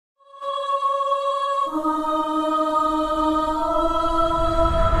أعوذ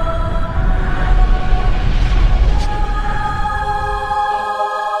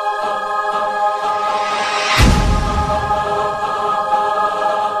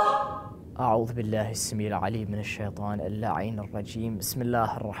بالله السميع العليم من الشيطان اللعين الرجيم. بسم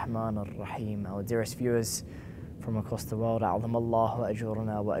الله الرحمن الرحيم. Our dearest viewers from across the world, أعظم الله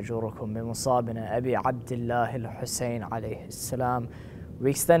أجورنا وأجوركم من مصابنا أبي عبد الله الحسين عليه السلام. We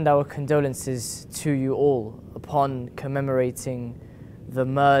extend our condolences to you all upon commemorating the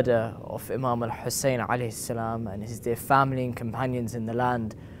murder of Imam al-Hussein alayhi salam and his dear family and companions in the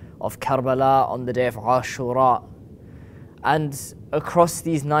land of Karbala on the day of Ashura. And across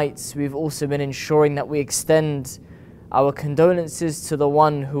these nights, we've also been ensuring that we extend our condolences to the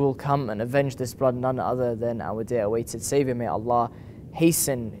one who will come and avenge this blood, none other than our dear awaited Savior. May Allah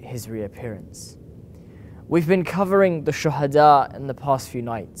hasten his reappearance. We've been covering the shuhada in the past few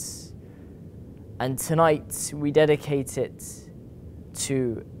nights, and tonight we dedicate it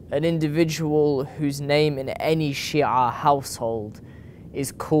to an individual whose name in any Shia household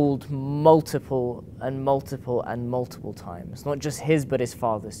is called multiple times. Not just his, but his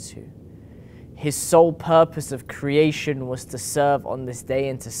father's too. His sole purpose of creation was to serve on this day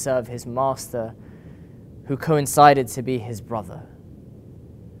and to serve his master, who coincided to be his brother.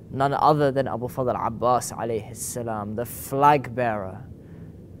 None other than Abu Fadl Abbas alayhi salam, the flag bearer,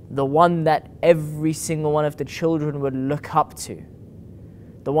 the one that every single one of the children would look up to,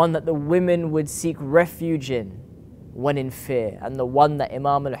 the one that the women would seek refuge in when in fear, and the one that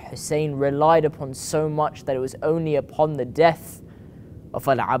Imam al-Hussein relied upon so much that it was only upon the death of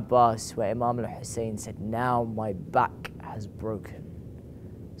Al-Abbas where Imam al-Hussein said, "Now my back has broken."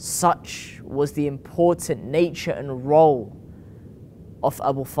 Such was the important nature and role of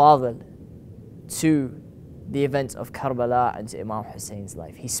Abu Fadl to the event of Karbala and to Imam Hussein's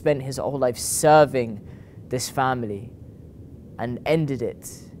life. He spent his whole life serving this family and ended it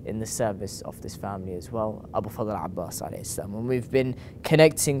in the service of this family as well, Abu Fadl Abbas alayhi salam. And we've been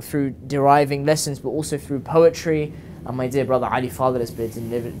connecting through deriving lessons, but also through poetry, and my dear brother Ali Fadl has been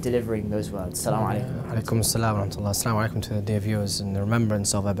delivering those words. Assalamu alaikum. Alaikum assalam wa rahmatullah. Assalamu alaikum to the dear viewers in the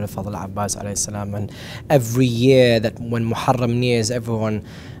remembrance of Abu Fadl Abbas alayhi salam. And every year that when Muharram nears, everyone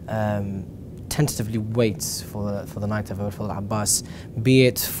tentatively waits for the night of Abu Fadl Abbas, be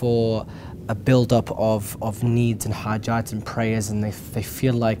it for a build-up of needs and hajat and prayers, and they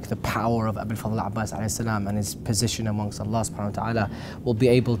feel like the power of Abu Fadl Abbas alayhi salam and his position amongst Allah subhanahu wa ta'ala will be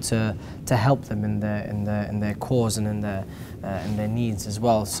able to help them in their cause and in their needs as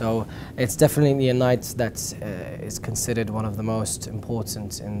well. So it's definitely a night that is considered one of the most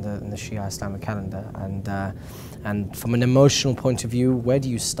important in the Shia Islamic calendar. And from an emotional point of view, where do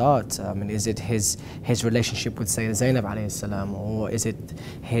you start? I mean, is it his relationship with Sayyida Zainab alayhi salam, or is it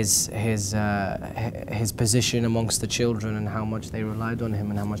his position amongst the children and how much they relied on him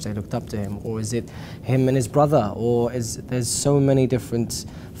and how much they looked up to him, or is it him and his brother, or there's so many different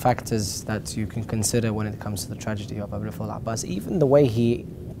factors that you can consider when it comes to the tragedy of Abu Fadl Abbas. Even the way he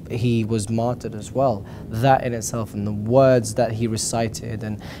was martyred as well, that in itself, and the words that he recited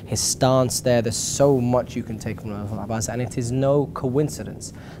and his stance there's so much you can take from Abu Fadl Abbas, and it is no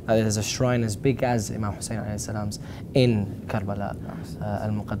coincidence that there's a shrine as big as Imam Hussein alayhi salam's in Karbala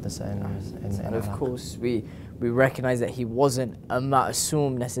al-Muqaddasa in and of course we recognize that he wasn't a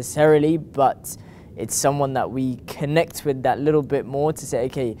ma'asum necessarily, but it's someone that we connect with that little bit more to say,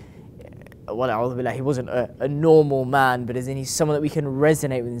 okay, well, he wasn't a normal man, but as in he's someone that we can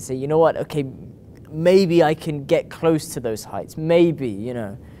resonate with and say, you know what, okay, maybe I can get close to those heights. Maybe, you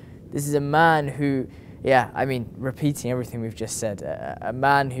know, this is a man who, yeah, I mean, repeating everything we've just said, a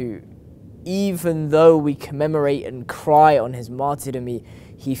man who, even though we commemorate and cry on his martyrdom,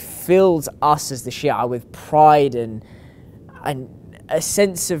 he fills us as the Shia with pride and a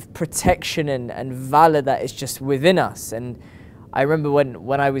sense of protection and valor that is just within us. And I remember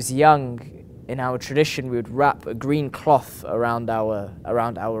when I was young, in our tradition, we would wrap a green cloth around our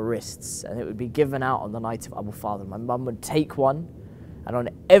wrists, and it would be given out on the night of Abu Fadl. My mum would take one, and on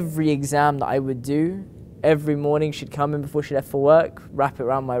every exam that I would do, every morning she'd come in before she left for work, wrap it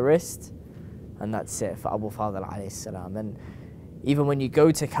around my wrist, and that's it for Abu Fadl alayhi salam. And even when you go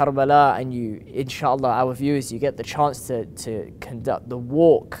to Karbala and you, inshallah, our viewers, you get the chance to conduct the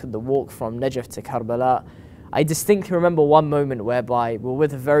walk from Najaf to Karbala, I distinctly remember one moment whereby we're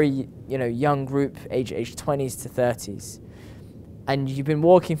with a very young group, age 20s to 30s, and you've been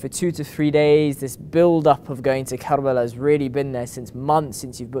walking for 2 to 3 days. This build-up of going to Karbala has really been there since months,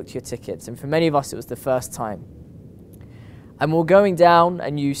 since you've booked your tickets, and for many of us it was the first time. And we're going down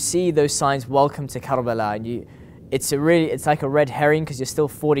and you see those signs, welcome to Karbala, and it's like a red herring because you're still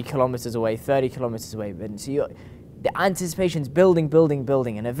 40 kilometers away, 30 kilometers away. But so the anticipation's building, building,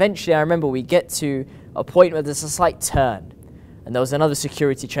 building. And eventually I remember we get to a point where there's a slight turn. And there was another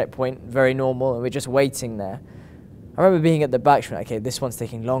security checkpoint, very normal, and we're just waiting there. I remember being at the back, like, okay, this one's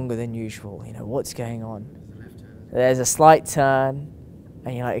taking longer than usual. You know, what's going on? There's a slight turn,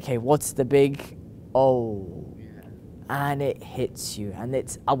 and you're like, okay, what's the big, oh. And it hits you. And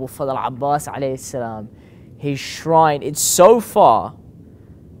it's Abu Fadl Abbas alayhi salam. His shrine, it's so far,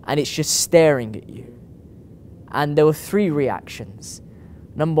 and it's just staring at you. And there were 3 reactions.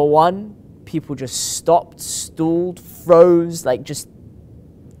 Number 1, people just stopped, stalled, froze, like just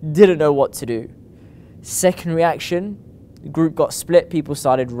didn't know what to do. Second reaction, the group got split, people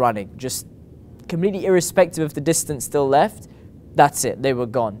started running, just completely irrespective of the distance still left. That's it, they were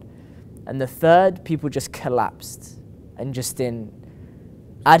gone. And the third, people just collapsed and just in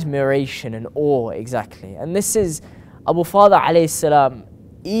admiration and awe, exactly. And this is Abu Fadl alayhi salam.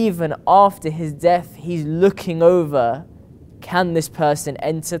 Even after his death, he's looking over, can this person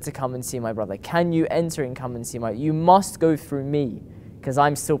enter to come and see my brother? Can you enter and come and see you must go through me, because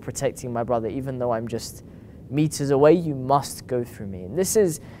I'm still protecting my brother, even though I'm just meters away, you must go through me. And this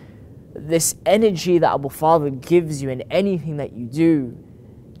is this energy that Abu Fadl gives you in anything that you do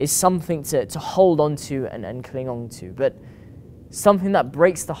is something to hold on to and cling on to. But something that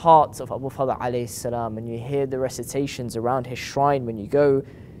breaks the heart of Abu Fadl alayhi salam, and you hear the recitations around his shrine when you go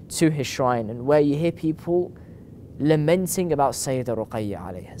to his shrine, and where you hear people lamenting about Sayyidah Ruqayya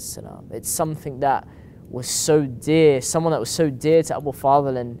alayhi salam. It's something that was so dear, someone that was so dear to Abu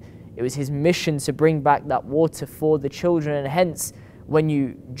Fadl, and it was his mission to bring back that water for the children, and hence when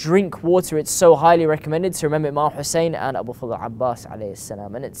you drink water, it's so highly recommended to remember Imam Hussein and Abu Fadl Abbas alayhi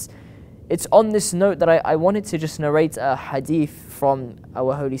salam. And it's on this note that I wanted to just narrate a hadith from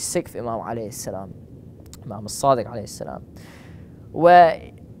our holy 6th Imam alayhi salam, Imam As-Sadiq alayhi salam,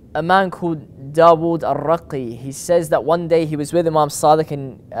 where a man called Dawood al-Raqi, he says that one day he was with Imam Sadiq,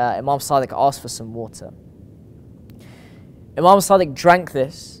 and Imam Sadiq asked for some water. Imam Sadiq drank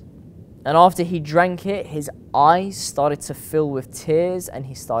this, and after he drank it, his eyes started to fill with tears and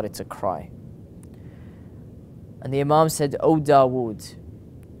he started to cry. And the Imam said, "O Dawood,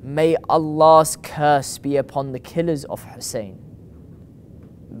 may Allah's curse be upon the killers of Hussein.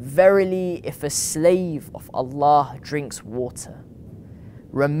 Verily, if a slave of Allah drinks water,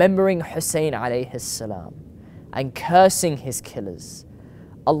 remembering Hussein alayhi salam and cursing his killers,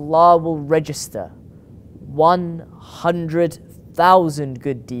 Allah will register 100,000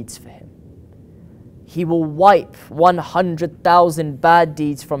 good deeds for him. He will wipe 100,000 bad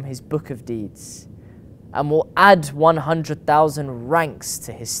deeds from his book of deeds, and will add 100,000 ranks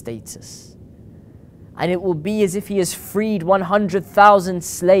to his status. And it will be as if he has freed 100,000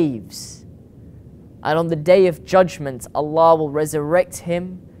 slaves. And on the day of judgment, Allah will resurrect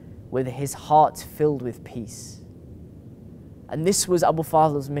him with his heart filled with peace." And this was Abu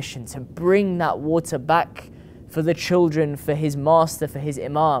Fadl's mission, to bring that water back for the children, for his master, for his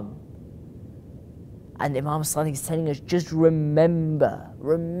Imam. And Imam Sadiq is telling us, just remember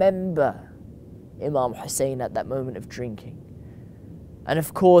Imam Hussein at that moment of drinking. And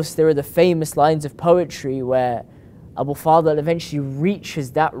of course, there are the famous lines of poetry where Abu Fadl eventually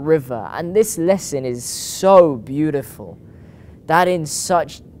reaches that river. And this lesson is so beautiful, that in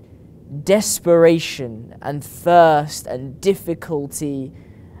such desperation and thirst and difficulty,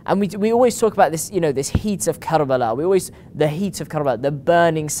 and we always talk about this, this heat of Karbala. The heat of Karbala, the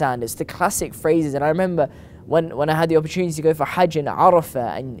burning sand. It's the classic phrases. And I remember when I had the opportunity to go for Hajj in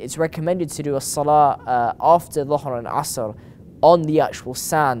Arafah, and it's recommended to do a salah after Dhuhr and Asr on the actual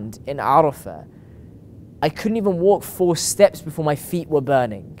sand in Arafah. I couldn't even walk 4 steps before my feet were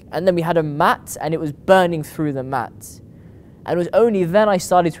burning. And then we had a mat, and it was burning through the mat. And it was only then I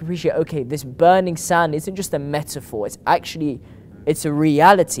started to appreciate, okay, this burning sand isn't just a metaphor, it's a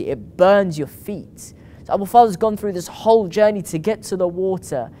reality. It burns your feet. So Abu Fadl's gone through this whole journey to get to the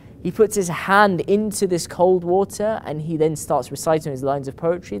water. He puts his hand into this cold water, and he then starts reciting his lines of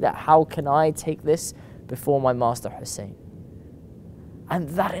poetry that, how can I take this before my master Hussein? And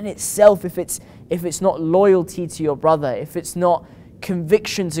that in itself, if it's not loyalty to your brother, if it's not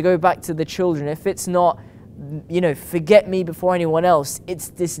conviction to go back to the children, if it's not, forget me before anyone else, it's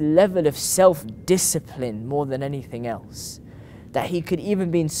this level of self-discipline more than anything else. That he could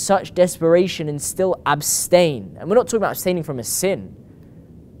even be in such desperation and still abstain. And we're not talking about abstaining from a sin.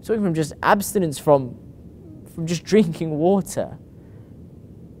 We're talking from just abstinence from just drinking water.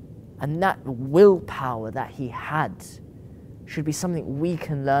 And that willpower that he had should be something we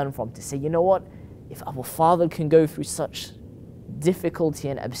can learn from, to say, you know what, if Abu Fadl can go through such difficulty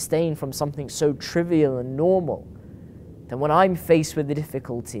and abstain from something so trivial and normal, then when I'm faced with the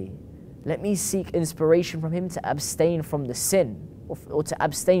difficulty, let me seek inspiration from him to abstain from the sin, or to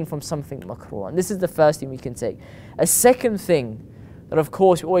abstain from something makruh. And this is the first thing we can take. A second thing that of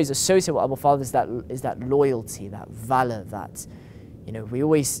course we always associate with Abu Father is that loyalty, that valor, that, you know, we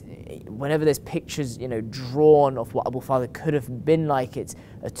always, whenever there's pictures, you know, drawn of what Abu Father could have been like, it's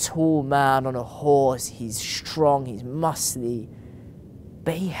a tall man on a horse, he's strong, he's muscly.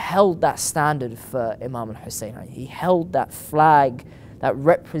 But he held that standard for Imam Hussein. He held that flag that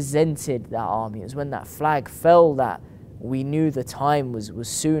represented that army. It was when that flag fell that we knew the time was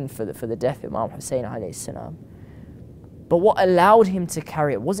soon for the death of Imam Hussein alayhi salam. But what allowed him to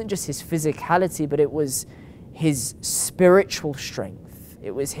carry it wasn't just his physicality, but it was his spiritual strength.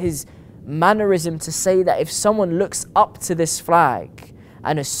 It was his mannerism to say that if someone looks up to this flag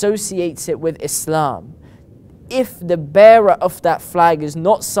and associates it with Islam, if the bearer of that flag is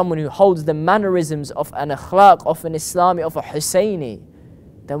not someone who holds the mannerisms of an akhlaq, of an Islami, of a Husseini,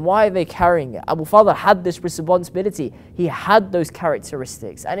 then why are they carrying it? Abu Fadl had this responsibility. He had those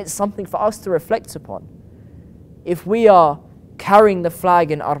characteristics, and it's something for us to reflect upon. If we are carrying the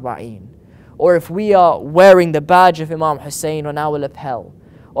flag in Arba'een, or if we are wearing the badge of Imam Hussein on our lapel,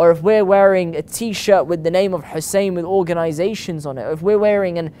 or if we're wearing a t-shirt with the name of Hussein with organizations on it, or if we're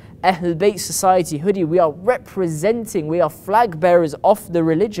wearing an Ahl Bayt Society hoodie, we are representing, we are flag bearers of the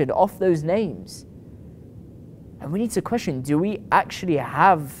religion, of those names. And we need to question, do we actually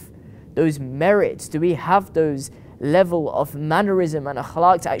have those merits? Do we have those level of mannerism and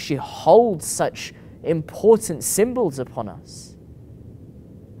akhlaq to actually hold such important symbols upon us?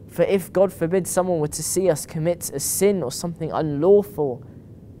 For if, God forbid, someone were to see us commit a sin or something unlawful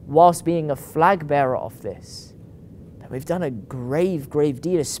whilst being a flag bearer of this, then we've done a grave, grave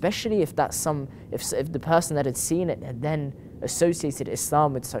deed, especially if that's if the person that had seen it had then associated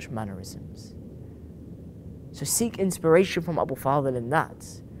Islam with such mannerisms. So seek inspiration from Abu Fadl in that.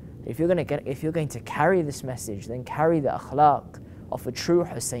 If you're going to carry this message, then carry the akhlaq of a true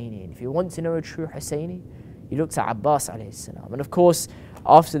Husseini. And if you want to know a true Husseini, you look to Abbas alayhi salam. And of course,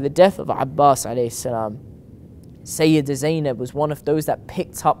 after the death of Abbas alayhi salam, Sayyidah Zainab was one of those that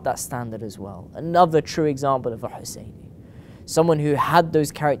picked up that standard as well. Another true example of a Husseini. Someone who had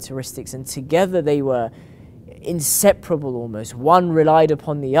those characteristics, and together they were inseparable almost. One relied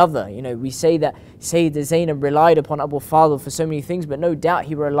upon the other. You know, we say that Sayyidah Zainab relied upon Abu Fadl for so many things, but no doubt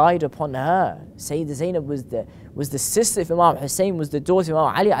he relied upon her. Sayyidah Zainab was the sister of Imam Hussein, was the daughter of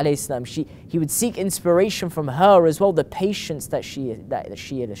Imam Ali alayhi salam. He would seek inspiration from her as well, the patience that she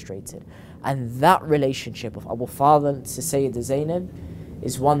illustrated. And that relationship of Abu Fadl to Sayyidah Zainab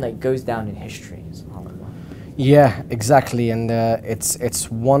is one that goes down in history. Yeah, exactly. And it's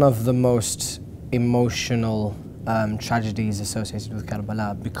one of the most emotional tragedies associated with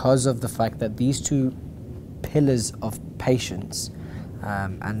Karbala, because of the fact that these two pillars of patience,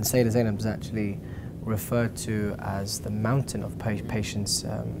 and Sayyidah Zainab is actually referred to as the mountain of patience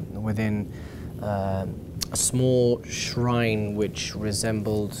within a small shrine which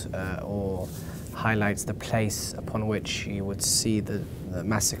resembled or highlights the place upon which you would see the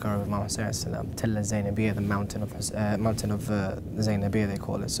massacre of Imam Hussein, Tilla Zainabiyya, the mountain of Zainabiyya they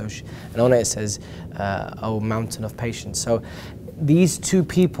call it. So and on it says, "Oh, mountain of patience." So these two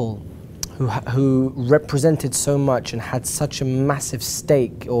people who represented so much and had such a massive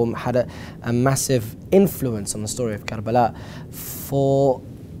stake, or had a massive influence on the story of Karbala,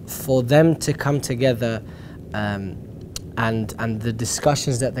 for them to come together, and the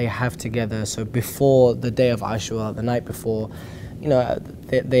discussions that they have together. So before the day of Ashura, the night before, you know,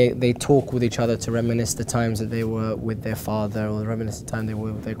 they talk with each other to reminisce the times that they were with their father, or reminisce the time they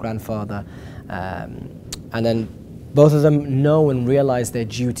were with their grandfather, and then both of them know and realize their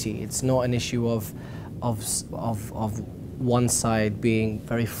duty. It's not an issue of one side being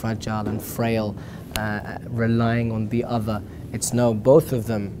very fragile and frail, relying on the other. It's no, both of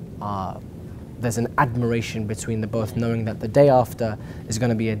them are. There's an admiration between the both, knowing that the day after is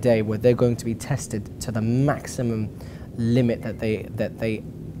going to be a day where they're going to be tested to the maximum limit that they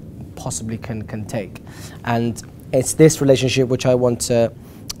possibly can take. And it's this relationship which I want to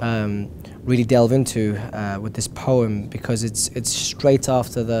really delve into with this poem, because it's straight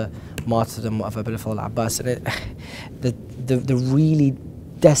after the martyrdom of Abu Abbas, and the really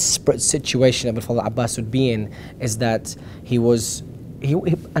desperate situation Abu Abbas would be in is that he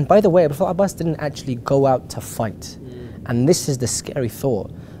and by the way, Abu Abbas didn't actually go out to fight. And this is the scary thought,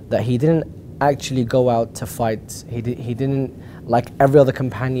 that he didn't actually go out to fight. He didn't, like every other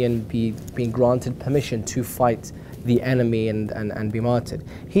companion, being granted permission to fight the enemy and be martyred.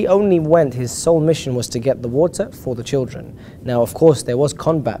 He only went, his sole mission was to get the water for the children. Now, of course, there was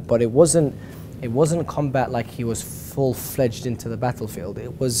combat, but it wasn't it wasn't combat like he was full-fledged into the battlefield.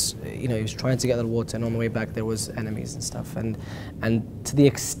 It was, you know, he was trying to get the water, and on the way back there was enemies and stuff. And to the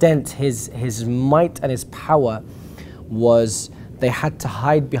extent his might and his power was, they had to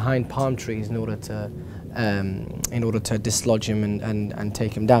hide behind palm trees in order to dislodge him and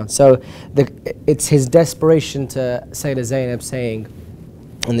take him down. So it's his desperation to Sayyidah Zainab saying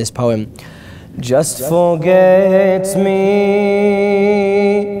in this poem, just forget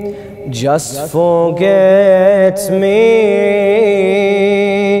me, just forget me,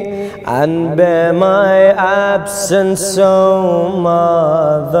 and bear my absence, O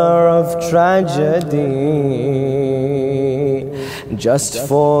mother of tragedy. Just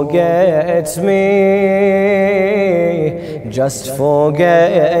forget me, just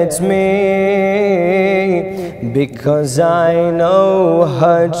forget me, because I know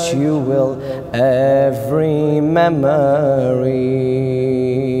hurt you will every memory.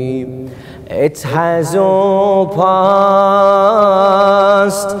 It has all passed,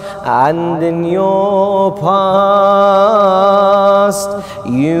 and in your past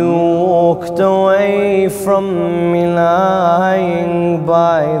you walked away from me lying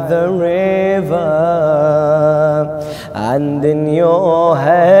by the river, and in your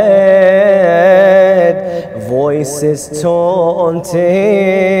head voices taunted,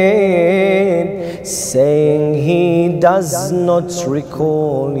 saying he does not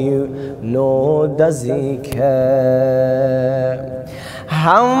recall you, nor does he care.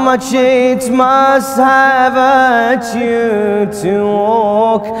 How much it must have hurt you to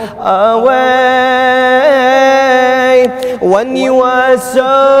walk away, when you were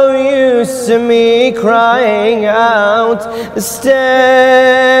so used to me crying out,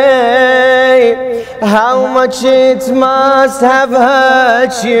 stay. How much it must have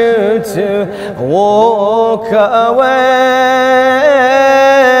hurt you to walk away,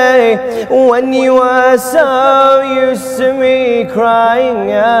 when you were so used to me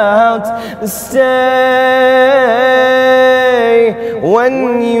crying out, stay.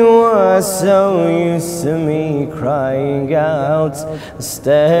 When you were so used to me crying out,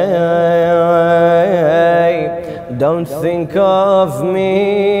 stay. Don't think of me,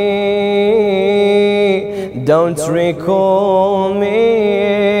 don't recall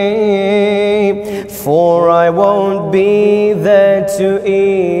me, for I won't be there to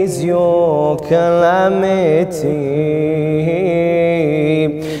ease your calamity.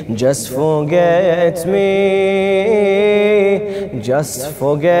 Just forget me, just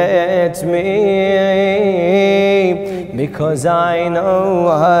forget me, because I know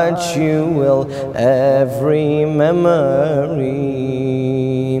hurt you will every memory.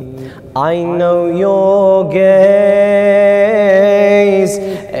 I know your gaze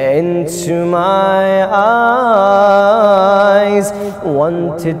into my eyes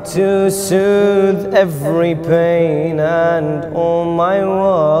wanted to soothe every pain and all my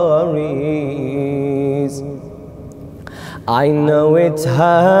worries. I know it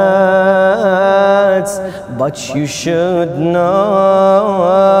hurts, but you should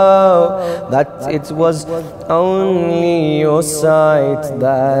know that it was only your sight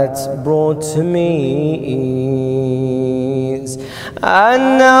that brought me ease.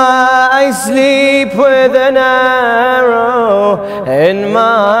 And now I sleep with an arrow in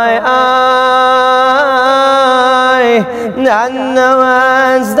my eye, and no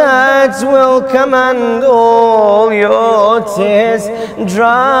hands that will command all your tears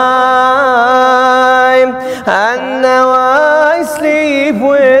dry. And now I sleep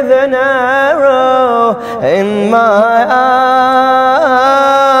with an arrow in my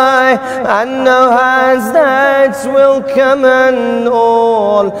eye, and no hands that will command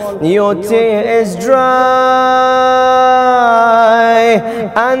all your tears dry,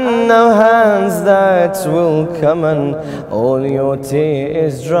 and no hands that will come and all your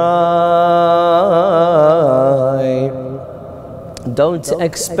tears dry. Don't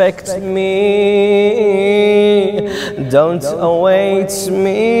expect me, don't await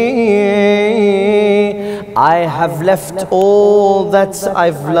me. I have left all that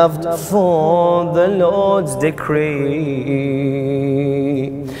I've loved for the Lord's decree.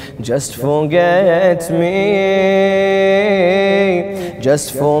 Just forget me,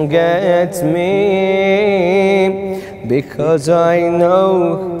 just forget me, because I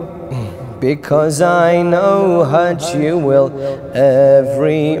know hurt you will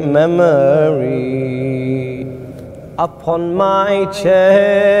every memory. Upon my chest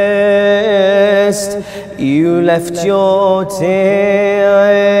you left your tears,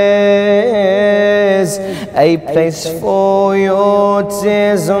 a place for your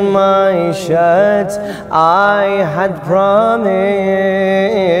tears on my shirt. I had promised,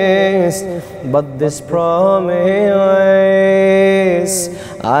 but this promise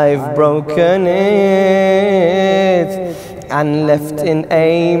I've broken it and left in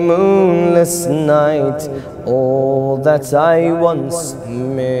a moonless night all that I once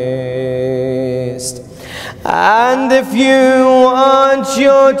missed. And if you want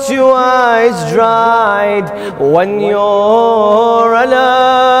your two eyes dried when you're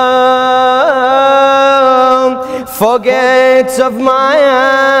alone, forget of my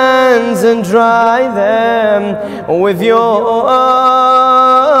hands and dry them with your own.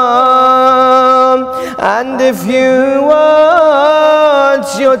 And if you want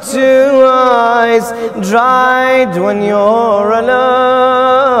your two eyes dried when you're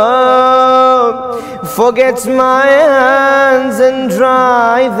alone, forget my hands and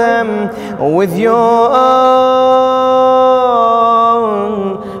dry them with your own.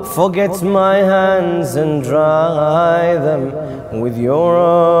 Forget my hands and dry them with your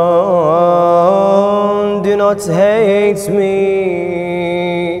own. Do not hate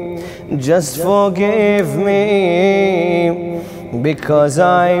me, just forgive me, because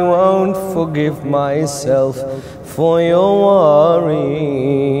I won't forgive myself for your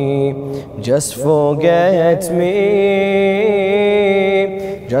worry. Just forget me,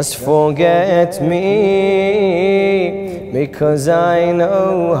 just forget me, because I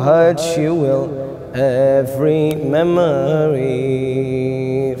know hurt you will every memory.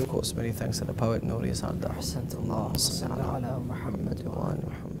 Of course, many thanks to the poet Nouri Sadda.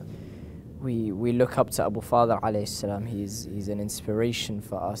 We look up to Abu Father alayhi salam. He's an inspiration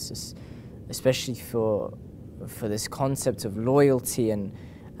for us, especially for this concept of loyalty and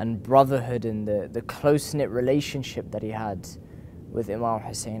brotherhood and the close-knit relationship that he had with Imam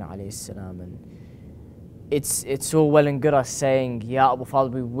Hussein alayhi salam. And it's all well and good us saying, Ya Abu Father,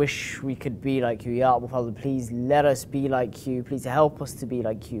 we wish we could be like you. Ya Abu Father, please let us be like you. Please help us to be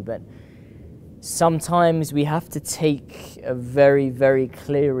like you. But sometimes we have to take a very, very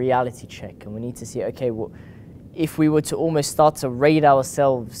clear reality check, and we need to see, okay, well, if we were to almost start to rate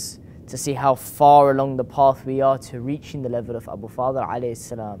ourselves to see how far along the path we are to reaching the level of Abu Father alayhi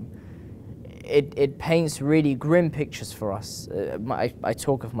salam, it paints really grim pictures for us. I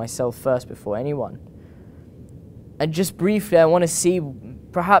talk of myself first before anyone. And just briefly, I want to see,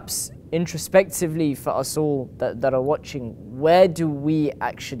 perhaps introspectively for us all that are watching, where do we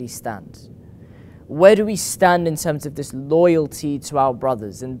actually stand? Where do we stand in terms of this loyalty to our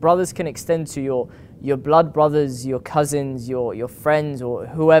brothers? And brothers can extend to your blood brothers, your cousins, your friends, or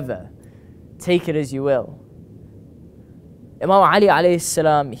whoever. Take it as you will. Imam Ali alayhi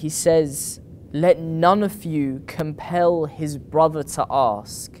salam, he says, let none of you compel his brother to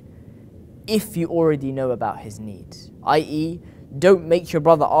ask if you already know about his need. I.e., don't make your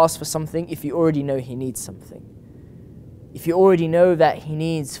brother ask for something if you already know he needs something. If you already know that he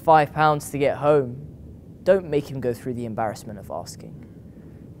needs £5 to get home, don't make him go through the embarrassment of asking.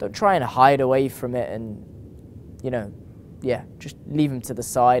 Don't try and hide away from it and, just leave him to the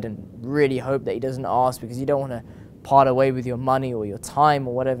side and really hope that he doesn't ask because you don't want to part away with your money or your time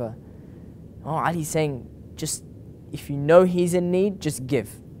or whatever. Oh, Ali's saying, just if you know he's in need, just give.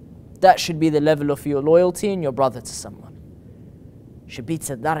 That should be the level of your loyalty and your brother to someone. Should be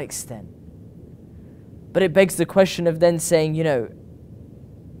to that extent. But it begs the question of then saying,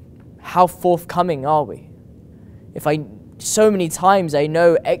 how forthcoming are we? If so many times I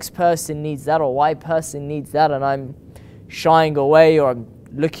know X person needs that or Y person needs that, and I'm shying away or I'm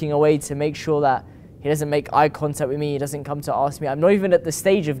looking away to make sure that he doesn't make eye contact with me, he doesn't come to ask me. I'm not even at the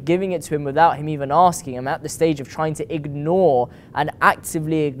stage of giving it to him without him even asking. I'm at the stage of trying to ignore and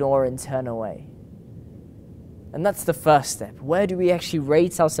actively ignore and turn away. And that's the first step. Where do we actually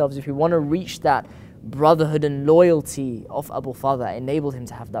rate ourselves if we want to reach that brotherhood and loyalty of Abu Father that enabled him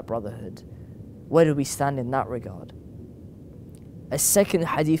to have that brotherhood? Where do we stand in that regard? A second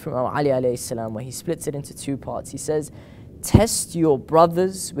hadith from Ali alayhi salam, where he splits it into two parts. He says, test your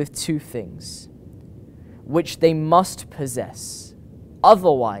brothers with two things which they must possess.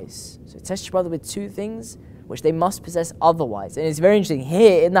 Otherwise, so test your brother with two things which they must possess otherwise. And it's very interesting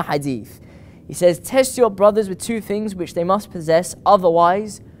here in the hadith. He says, test your brothers with two things which they must possess,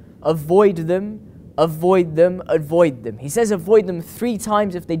 otherwise avoid them, avoid them, avoid them. He says avoid them 3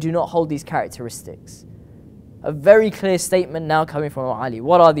 times if they do not hold these characteristics. A very clear statement now coming from Ali.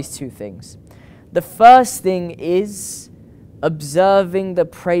 What are these two things? The first thing is observing the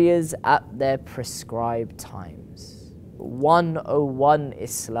prayers at their prescribed times. 101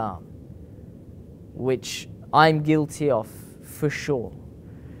 Islam, which I'm guilty of for sure.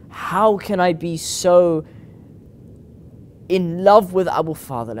 How can I be so in love with Abu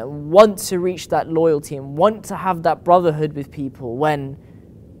Fadl and want to reach that loyalty and want to have that brotherhood with people when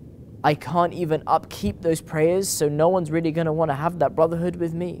I can't even upkeep those prayers, so no one's really going to want to have that brotherhood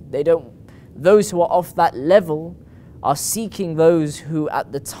with me. Those who are off that level are seeking those who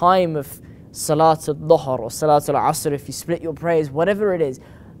at the time of Salat al-Dhuhr or Salat al-Asr, if you split your prayers, whatever it is,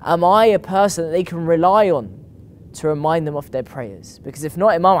 am I a person that they can rely on to remind them of their prayers? Because if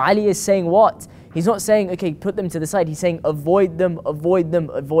not, Imam Ali is saying what? He's not saying, okay, put them to the side. He's saying avoid them, avoid them,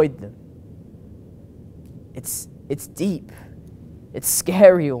 avoid them. It's deep. It's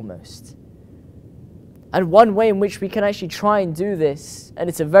scary almost. And one way in which we can actually try and do this, and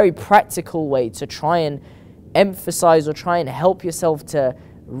it's a very practical way to try and emphasize or try and help yourself to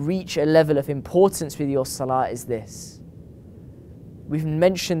reach a level of importance with your salah, is this. We've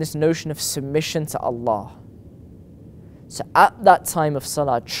mentioned this notion of submission to Allah. So at that time of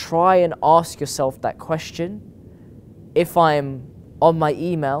salah, try and ask yourself that question. If I'm on my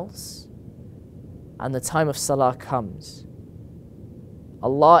emails and the time of salah comes,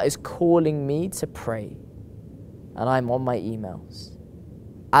 Allah is calling me to pray and I'm on my emails.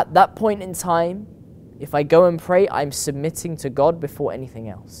 At that point in time, if I go and pray, I'm submitting to God before anything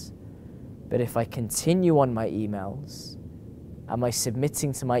else. But if I continue on my emails, am I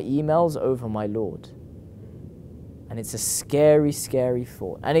submitting to my emails over my Lord? And it's a scary, scary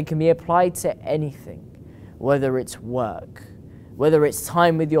thought. And it can be applied to anything, whether it's work, whether it's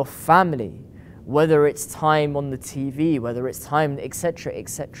time with your family, whether it's time on the TV, whether it's time, etc.,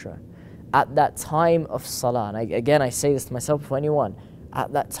 etc. At that time of salah, and again I say this to myself before anyone,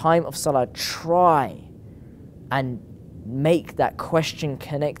 at that time of salah, try and make that question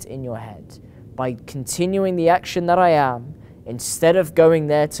connect in your head by continuing the action that I am. Instead of going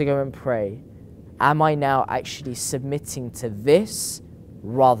there to go and pray, am I now actually submitting to this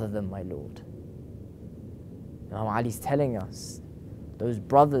rather than my Lord? Imam Ali's telling us, those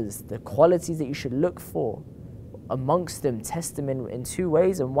brothers, the qualities that you should look for, amongst them, test them in two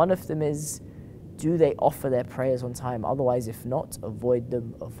ways, and one of them is, do they offer their prayers on time? Otherwise, if not, avoid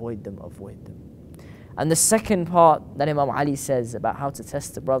them, avoid them, avoid them. And the second part that Imam Ali says about how to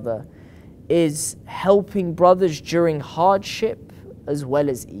test a brother is helping brothers during hardship as well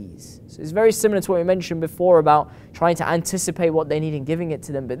as ease. So it's very similar to what we mentioned before about trying to anticipate what they need and giving it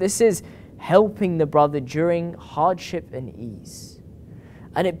to them, but this is helping the brother during hardship and ease.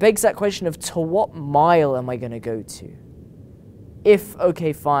 And it begs that question of, to what mile am I going to go to? If,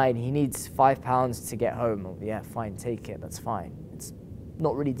 okay, fine, he needs £5 to get home, well, yeah, fine, take it, that's fine. It's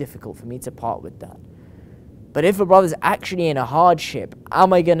not really difficult for me to part with that. But if a brother's actually in a hardship,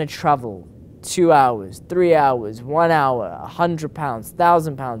 am I going to travel 2 hours, 3 hours, 1 hour, £100,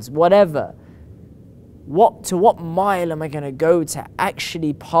 £1,000, whatever? To what mile am I going to go to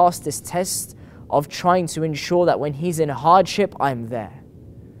actually pass this test of trying to ensure that when he's in hardship, I'm there?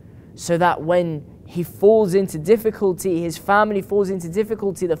 So that when he falls into difficulty, his family falls into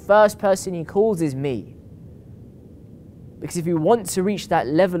difficulty, the first person he calls is me. Because if you want to reach that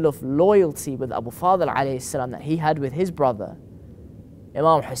level of loyalty with Abu Fadl alayhi salam that he had with his brother,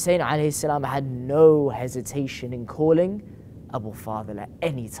 Imam Hussein alayhi salam had no hesitation in calling Abu Fadl at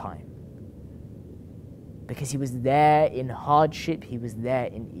any time. Because he was there in hardship, he was there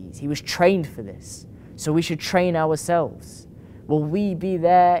in ease. He was trained for this. So we should train ourselves. Will we be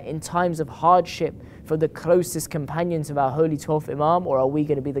there in times of hardship for the closest companions of our holy 12th Imam, or are we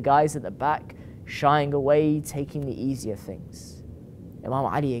going to be the guys at the back, shying away, taking the easier things? Imam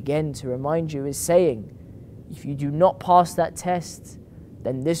Ali, again, to remind you, is saying, if you do not pass that test,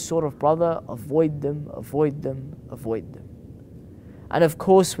 then this sort of brother, avoid them, avoid them, avoid them. And of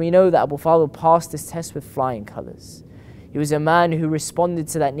course, we know that Abu Fadl passed this test with flying colours. He was a man who responded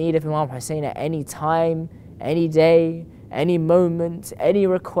to that need of Imam Hussein at any time, any day, any moment, any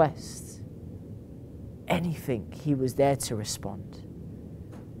request, anything, he was there to respond.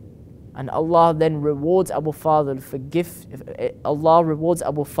 And Allah then rewards Abu Fadl for Allah rewards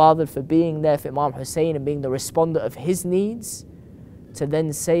Abu Fadl for being there for Imam Hussein and being the responder of his needs, to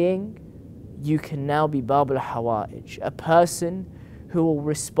then saying, you can now be Bab al-Hawa'ij, a person who will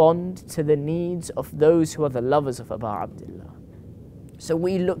respond to the needs of those who are the lovers of Abu Abdullah. So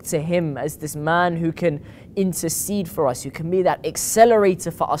we look to him as this man who can intercede for us, who can be that accelerator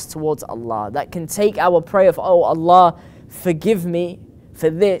for us towards Allah, that can take our prayer of, oh Allah, forgive me for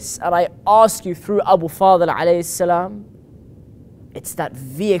this, and I ask you through Abu Fadl alayhi salam. It's that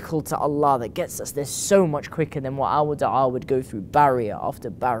vehicle to Allah that gets us there so much quicker than what our dua would go through barrier after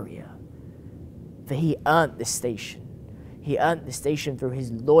barrier. For he earned this station. He earned this station through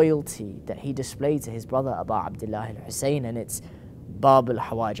his loyalty that he displayed to his brother Abu Abdullah al-Hussein, and it's Bab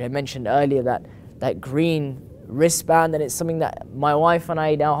al-Hawaj. I mentioned earlier that green wristband, and it's something that my wife and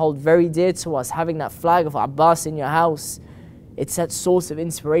I now hold very dear to us. Having that flag of Abbas in your house, it's that source of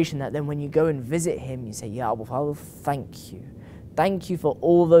inspiration that then when you go and visit him, you say, Ya Abu Fadl, thank you. Thank you for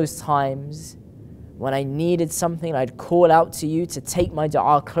all those times when I needed something, I'd call out to you to take my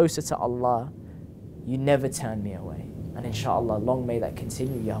dua closer to Allah. You never turned me away. And inshallah, long may that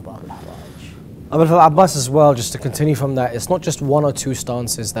continue, Ya Bab al-Hawaj. But for Abbas as well, just to continue from that, it's not just one or two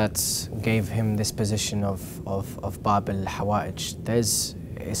stances that gave him this position of Bab al-Hawaj.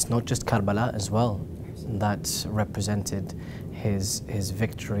 It's not just Karbala as well that represented his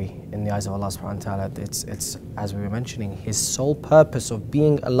victory in the eyes of Allah subhanahu wa ta'ala. It's, as we were mentioning, his sole purpose of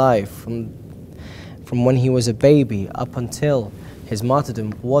being alive from when he was a baby up until his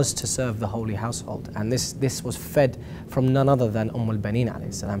martyrdom was to serve the holy household. And this was fed from none other than al-Baneen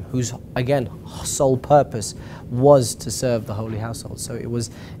alayhi salam, whose, again, sole purpose was to serve the holy household. So it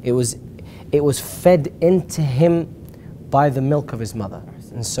was fed into him by the milk of his mother.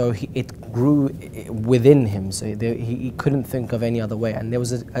 And so it grew within him, so he couldn't think of any other way. And there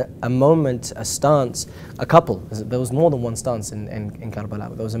was a moment, a stance, a couple, there was more than one stance in Karbala,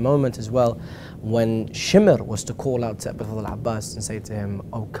 but there was a moment as well when Shimr was to call out to Abu Fadl Abbas and say to him,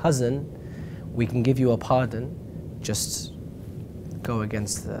 "Oh cousin, we can give you a pardon, just go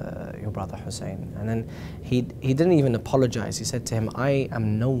against your brother Hussein." And then he didn't even apologize. He said to him, "I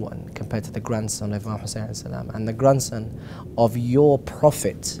am no one compared to the grandson of Imam Hussein salam, and the grandson of your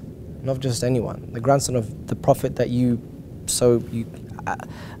prophet, not just anyone, the grandson of the prophet that you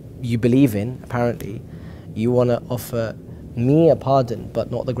believe in. Apparently, you want to offer me a pardon, but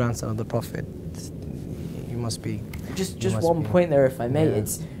not the grandson of the prophet. You must be." Just one point there, if I may. Yeah.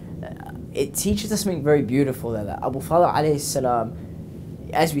 It teaches us something very beautiful there. That Abu Fadl alayhi salam,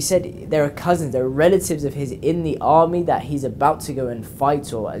 as we said, there are cousins, there are relatives of his in the army that he's about to go and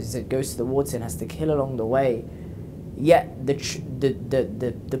fight, or as he said, goes to the water and has to kill along the way. Yet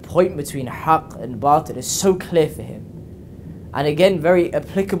the point between haqq and batil is so clear for him. And again, very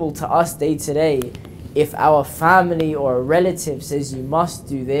applicable to us day to day. If our family or a relative says you must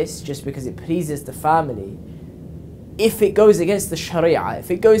do this just because it pleases the family, if it goes against the Sharia, if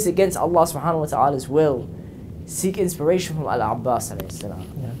it goes against Allah subhanahu wa ta'ala's will, seek inspiration from Al-Abbas alayhi salam.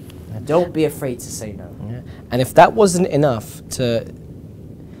 Yeah. Don't be afraid to say no. Yeah. And if that wasn't enough to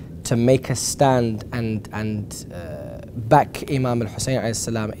make a stand and back Imam al-Hussein alayhi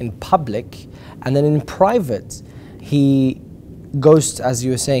salam in public, and then in private, he goes, as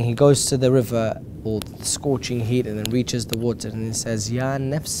you were saying, he goes to the river or the scorching heat and then reaches the water and he says, "Ya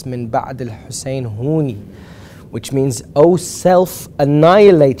nafs min ba'd al-Hussein huni," which means, "O self,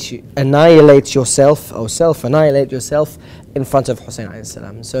 annihilate yourself, O self, annihilate yourself in front of Hussein alayhi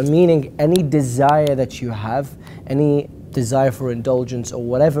salam." So meaning any desire that you have, any desire for indulgence or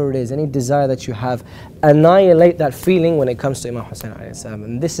whatever it is, any desire that you have, annihilate that feeling when it comes to Imam Hussein alayhi salam.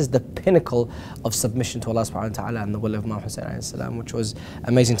 And this is the pinnacle of submission to Allah subhanahu wa ta'ala and the will of Imam Hussein alayhi salam, which was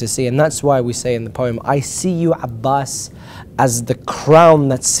amazing to see. And that's why we say in the poem, "I see you, Abbas, as the crown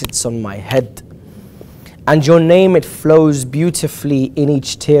that sits on my head. And your name, it flows beautifully in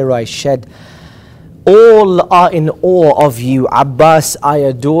each tear I shed. All are in awe of you, Abbas, I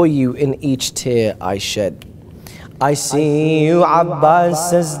adore you in each tear I shed." I see you,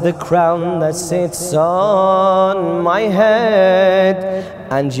 Abbas, as the crown that sits on my head,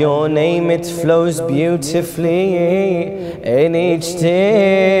 and your name, it flows beautifully in each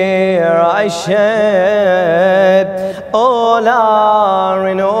tear I shed. All are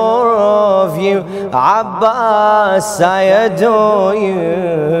in awe of you, Abbas, I adore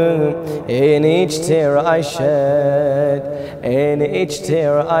you in each tear I shed. In each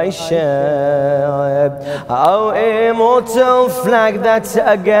tear I shed. Oh, immortal flag that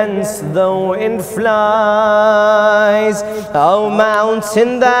against the wind flies. Oh,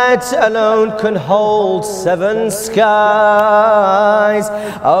 mountain that alone could hold 7 skies.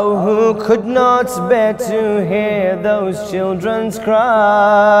 Oh, who could not bear to hear those children's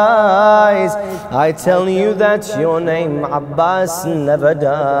cries. I tell you that your name, Abbas, never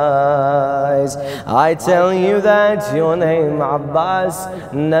dies. I tell you that your name, Abbas,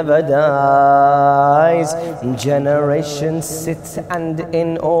 never dies. Generations sit and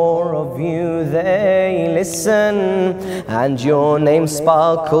in awe of you they listen, and your name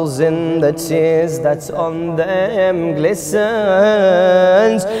sparkles in the tears that on them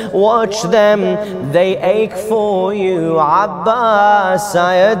glistens. Watch them, they ache for you, Abbas,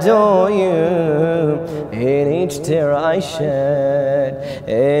 I adore you in each tear I shed,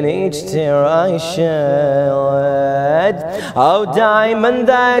 in each tear I shed. O diamond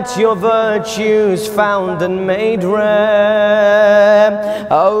that your virtues found and made rare,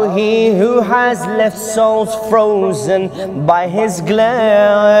 O he who has left souls frozen by his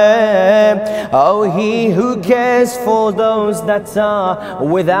glare, O he who cares for those that are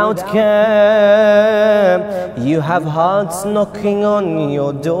without care. You have hearts knocking on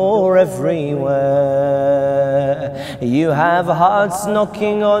your door everywhere. You have hearts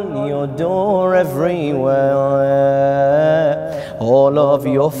knocking on your door everywhere. All of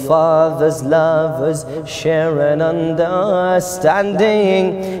your father's lovers share an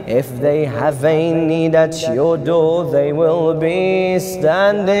understanding. If they have a need at your door, they will be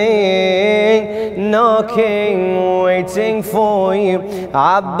standing, knocking, waiting for you.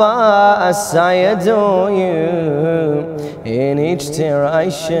 Abbas, I adore you, in each tear I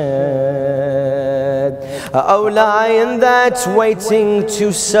shed. O lion that's waiting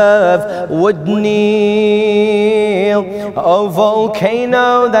to serve would kneel, O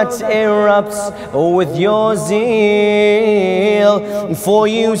volcano that erupts with your zeal, for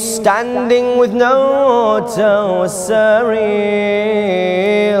you standing with no water surreal.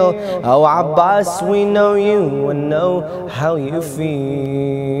 O Abbas, we know you and know how you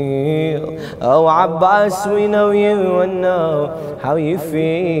feel. O Abbas, we know you and know how you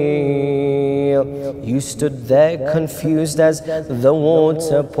feel. You stood there confused as the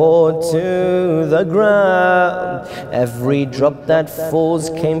water poured to the ground. Every drop that falls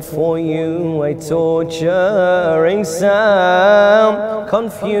came for you a torturing sound.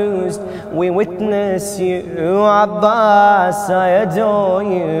 Confused, we witness you, Abbas, I adore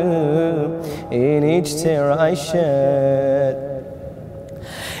you, in each tear I shed.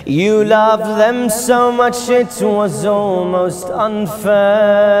 You loved them so much it was almost unfair.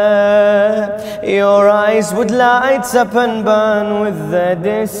 Your eyes would light up and burn with their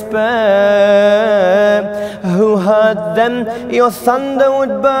despair. Who heard them? Your thunder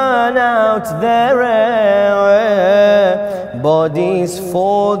would burn out their air. Bodies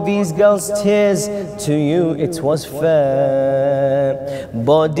for these girls' tears, to you it was fair.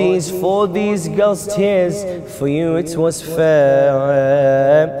 Bodies for these girls' tears, for you it was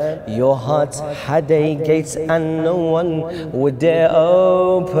fair. Your heart had a gate and no one would dare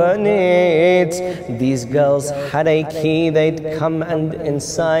open it. These girls had a key, they'd come and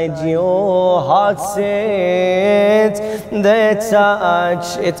inside your heart sit. Their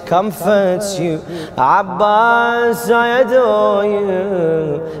touch, it comforts you. Abbas, I adore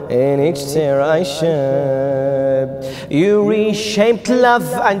you, in each tear I shed. You reshaped love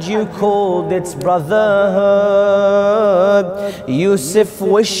and you called it brotherhood. Yusuf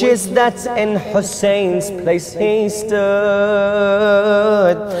wishes that in Hussein's place he stood.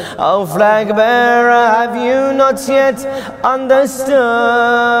 Oh flag bearer, have you not yet understood?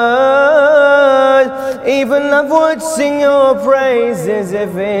 Even love would sing your praises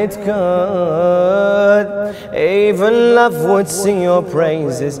if it could. Even love would sing your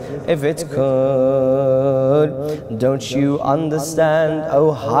praises if it could. Don't you understand,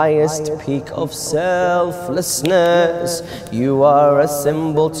 O highest peak of selflessness? You are a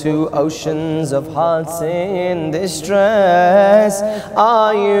symbol to oceans of hearts in distress.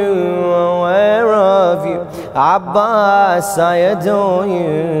 Are you aware of you? Abbas, I adore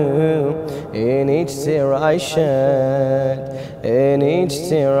you, in each tear I shed, in each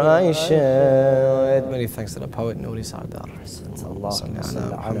tear I shed. Many thanks to the poet Nouri Sardar.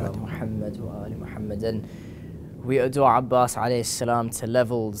 And we adore Abbas alayhi salam to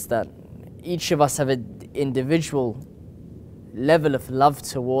levels that each of us have an individual level of love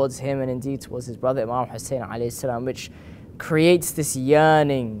towards him and indeed towards his brother Imam Hussein alayhi salam, which creates this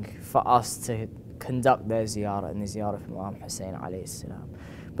yearning for us to conduct their ziyarah and the ziyarah of Imam Hussein alayhi salam.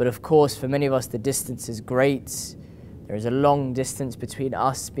 But of course, for many of us, the distance is great. There is a long distance between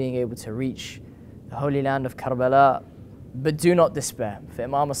us being able to reach the holy land of Karbala. But do not despair, for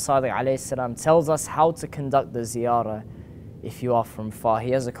Imam as-Sadiq alayhi salam tells us how to conduct the ziyarah if you are from far.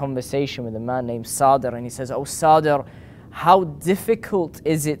 He has a conversation with a man named Sadr, and he says, "Oh Sadr, how difficult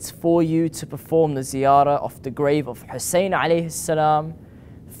is it for you to perform the ziyarah of the grave of Hussein alayhi salam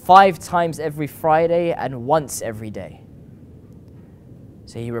 5 times every Friday and once every day?"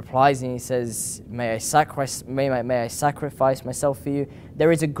 So he replies and he says, may I sacrifice myself for you?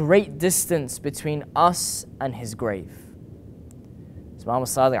 There is a great distance between us and his grave. So Imam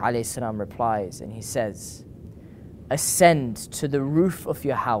Sadiq alayhi salam replies and he says, ascend to the roof of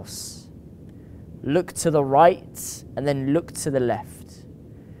your house, look to the right and then look to the left,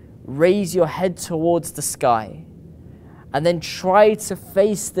 raise your head towards the sky and then try to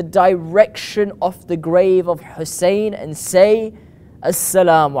face the direction of the grave of Hussein and say,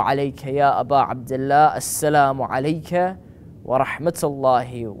 Assalamu alayka ya Aba Abdullah, Assalamu alayka wa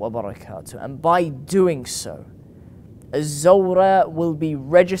rahmatullahi wa barakatuh. And by doing so, a Zawra will be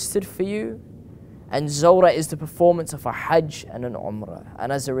registered for you, and Zawra is the performance of a Hajj and an Umrah.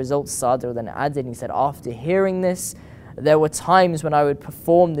 And as a result, Sadr then added, he said, after hearing this, there were times when I would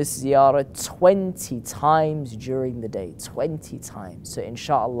perform this ziyarah 20 times during the day, 20 times. So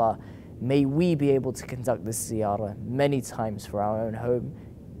inshallah, may we be able to conduct this ziyarah many times for our own home,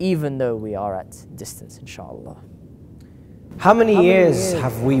 even though we are at distance, inshallah. How many years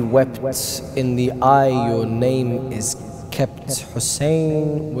have we wept in the eye your name is kept?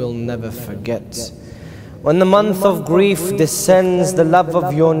 Hussein will never forget. When the month of grief descends, the love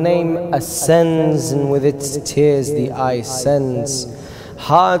of your name ascends, and with its tears the eye sends.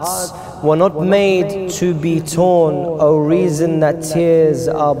 Hearts were not made to be torn, O reason that tears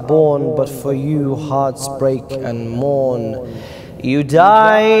are born, but for you hearts break and mourn. You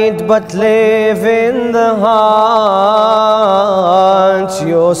died but live in the heart,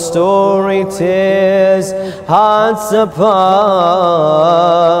 your story tears hearts apart,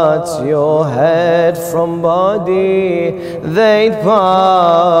 your head from body they'd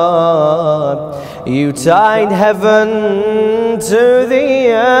part. You tied heaven to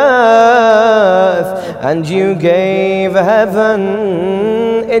the earth, and you gave heaven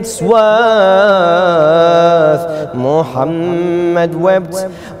its worth. Muhammad wept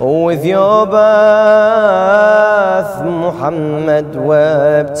with your birth. Muhammad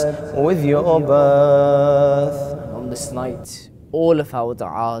wept with your birth. On this night, all of our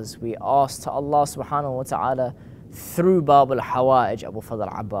du'as, we ask to Allah subhanahu wa ta'ala through Bab al-Hawa'ij, Abu Fadl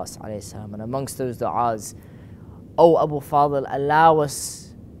Abbas alayhi salam. And amongst those du'as, O Abu Fadl, allow us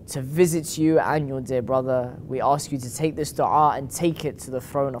to visit you and your dear brother. We ask you to take this du'a and take it to the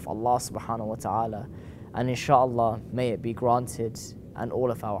throne of Allah subhanahu wa ta'ala. And inshallah, may it be granted, and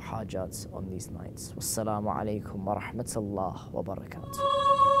all of our hajats on these nights. Wassalamu alaikum wa rahmatullah wa barakatuh.